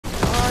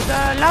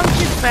the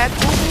launching pad.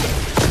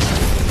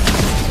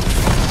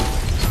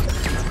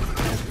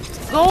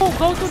 Go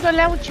to the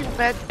launching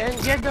pad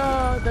and get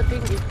the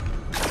thingy.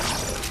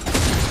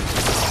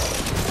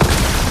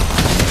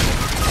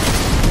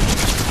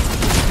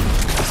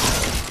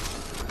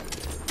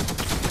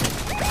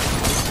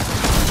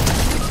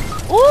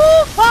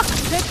 Oh fuck!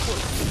 Deadpool.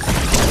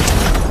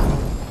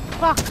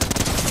 Fuck.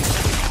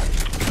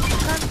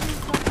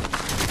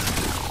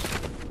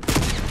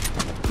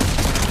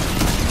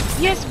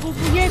 Yes, boo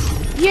boo, yes,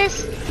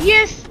 yes,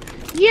 yes,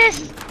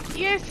 yes,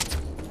 yes.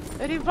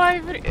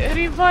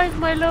 Revive,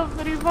 my love,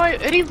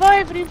 revive.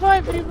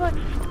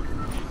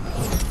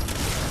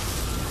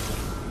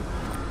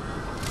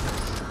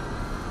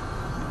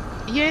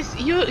 Yes,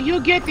 you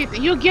get it.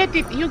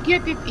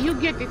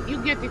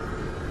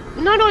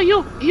 No,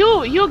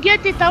 you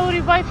get it. I will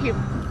revive him.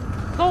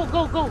 Go.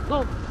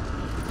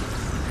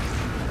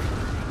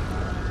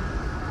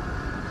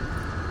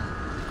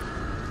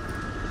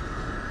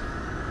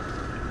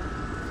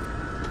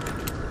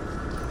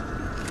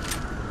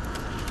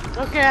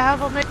 Okay, I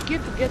have a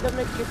medkit. Get a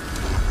medkit.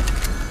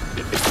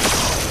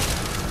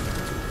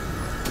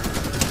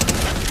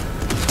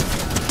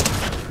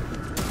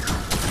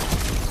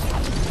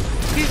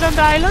 He's on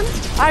the island.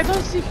 I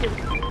don't see him.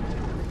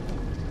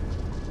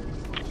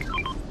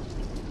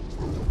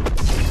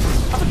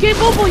 Okay,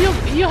 Boo Boo,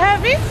 you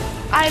have it?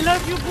 I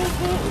love you, Boo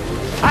Boo.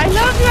 I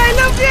love you.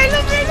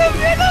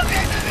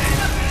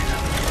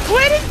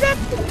 Where is that?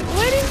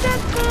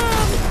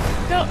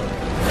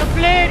 The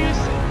player you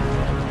see?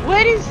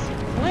 Where?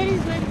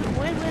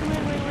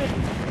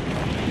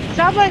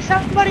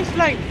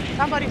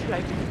 Somebody's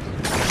flying.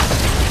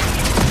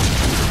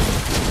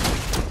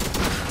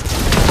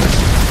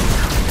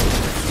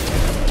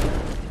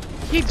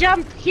 He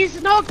jumped.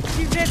 He's knocked.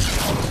 He's dead.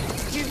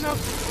 He's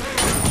knocked.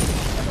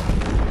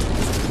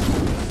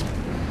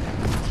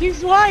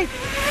 He's white.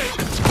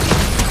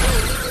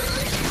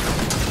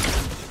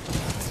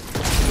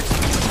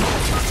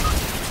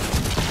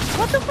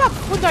 What the fuck?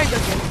 Who died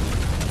again?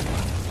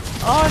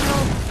 Oh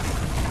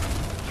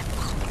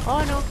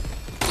no.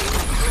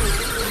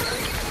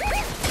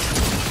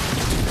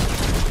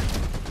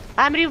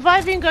 I'm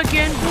reviving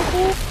again, Boo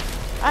Boo.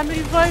 I'm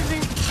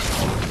reviving.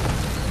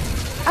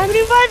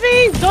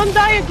 Don't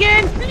die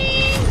again,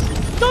 please.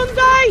 Don't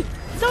die.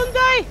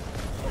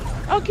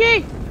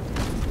 Okay.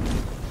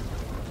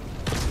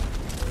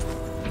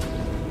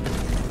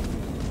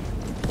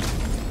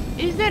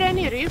 Is there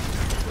any rift?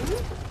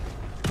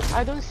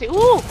 I don't see.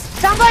 Ooh,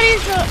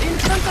 somebody's in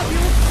front of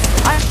you.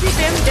 I see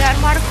them. They are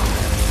marked.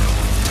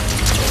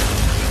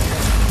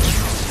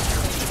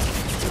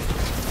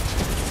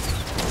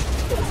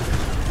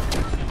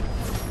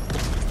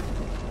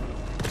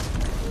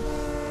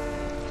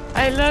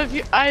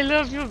 I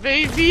love you,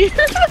 baby.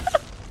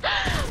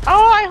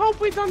 Oh, I hope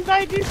we don't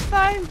die this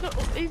time.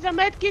 Is a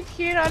medkit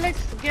here, Alex?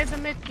 Get the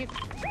medkit.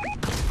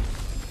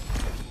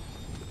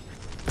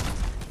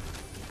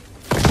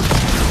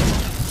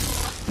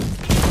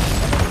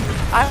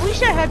 I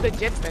wish I had a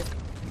jetpack.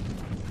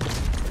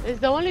 It's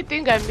the only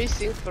thing I'm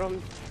missing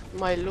from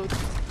my loot.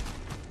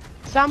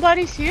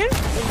 Somebody's here in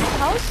this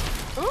house?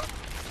 Huh?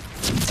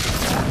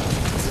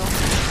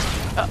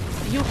 No.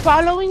 You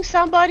following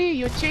somebody?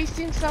 You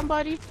chasing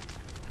somebody?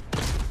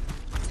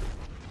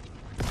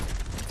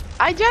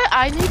 I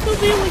need to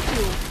be with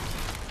you.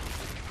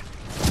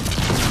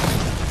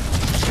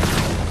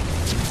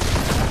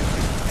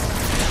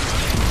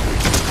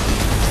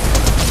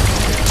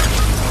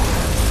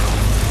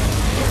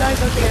 You died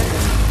again.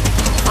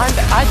 And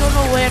I don't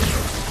know where.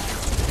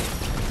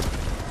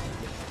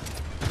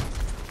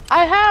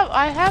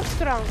 I have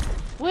strong.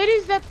 Where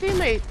is that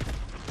teammate?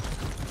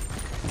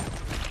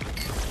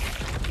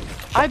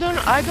 I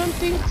don't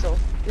think so.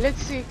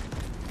 Let's see.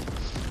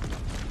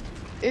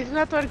 It's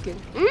not working.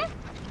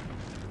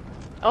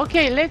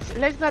 Okay,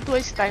 let's not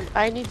waste time.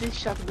 I need this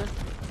shotgun.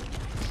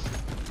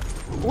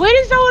 Where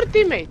is our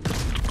teammate?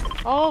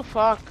 Oh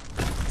fuck.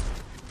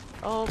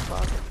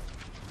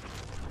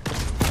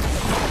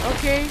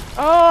 Okay.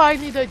 Oh, I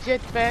need a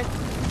jetpack.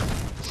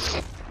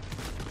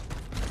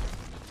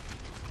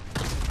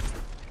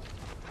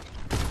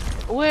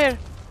 Where?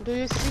 Do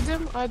you see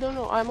them? I don't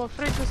know. I'm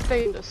afraid to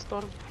stay in the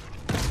storm.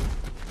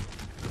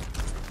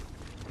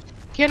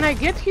 Can I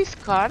get his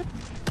card?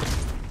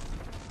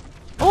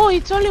 Oh,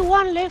 it's only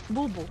one left,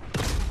 Boo Boo.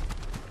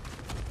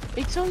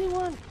 It's only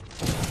one.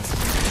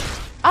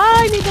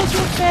 I need a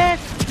jetpack.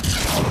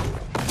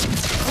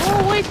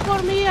 Oh, wait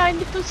for me. I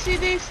need to see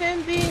this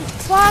ending.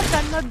 Fuck,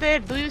 I'm not there.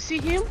 Do you see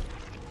him?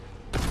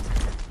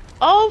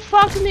 Oh,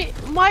 fuck me.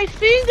 My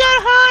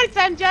finger hurts.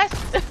 I'm just...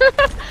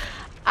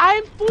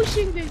 I'm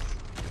pushing this.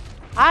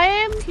 I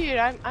am here.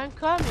 I'm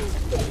coming.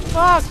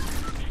 Fuck.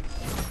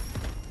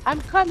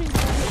 I'm coming.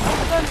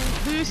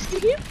 Do you see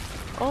him?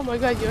 Oh my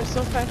god, you're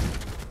so fast.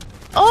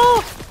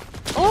 Oh,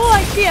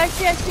 I see.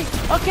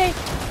 Okay.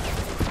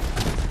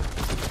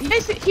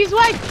 Yes, he's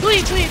white. Do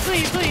it.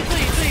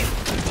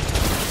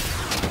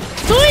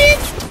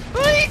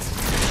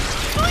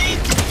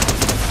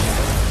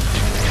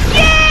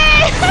 Yeah!